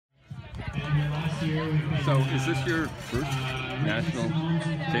So is this your first national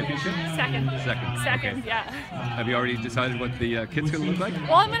championship? Second. Second. Okay. Yeah. Have you already decided what the kit's going to look like?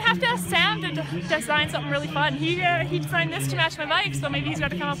 Well, I'm going to have to ask Sam to design something really fun. He designed this to match my bike, so maybe he's got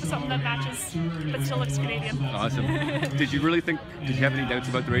to come up with something that matches, but still looks Canadian. Awesome. Did you have any doubts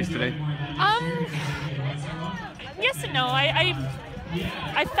about the race today? Yes and no.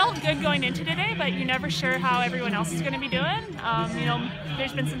 I felt good going into today, but you're never sure how everyone else is going to be doing. You know,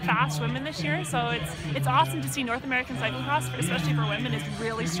 there's been some fast women this year, so it's awesome to see North American cyclocross, especially for women, is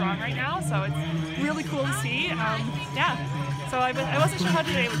really strong right now. So it's really cool to see. Yeah. So I wasn't sure how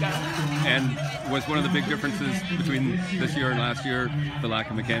today would go. And was one of the big differences between this year and last year the lack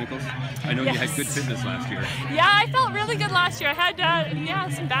of mechanicals? I know you had good fitness last year. Yeah, I felt really good last year. I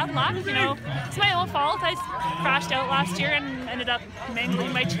had some bad luck. You know, it's my own fault. I crashed out last year and ended up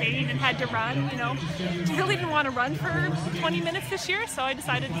mangling my chain and had to run. You know, didn't really even want to run for 20 minutes this year, so I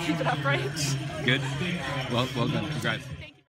decided to keep it upright. Good. Well done. Congrats.